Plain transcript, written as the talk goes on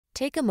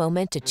Take a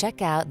moment to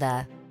check out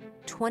the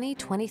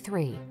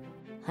 2023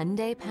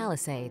 Hyundai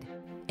Palisade.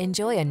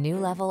 Enjoy a new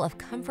level of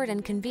comfort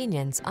and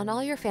convenience on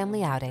all your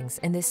family outings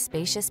in this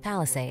spacious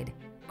Palisade.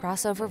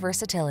 Crossover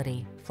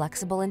versatility,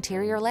 flexible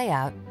interior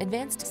layout,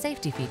 advanced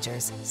safety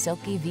features,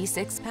 silky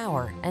V6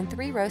 power, and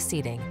 3-row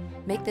seating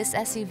make this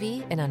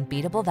SUV an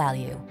unbeatable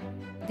value.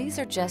 These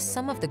are just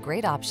some of the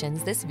great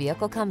options this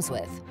vehicle comes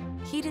with: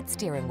 heated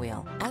steering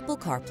wheel, Apple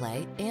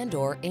CarPlay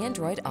and/or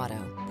Android Auto,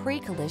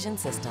 pre-collision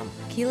system,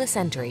 keyless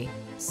entry,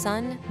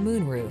 sun,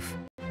 moonroof,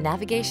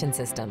 navigation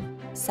system,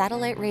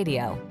 satellite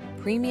radio,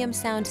 premium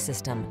sound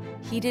system,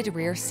 heated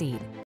rear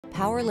seat,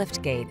 power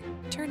liftgate.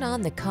 Turn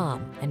on the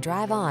calm and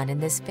drive on in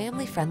this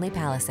family-friendly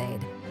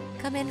Palisade.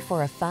 Come in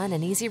for a fun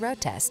and easy road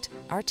test.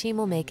 Our team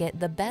will make it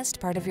the best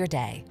part of your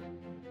day.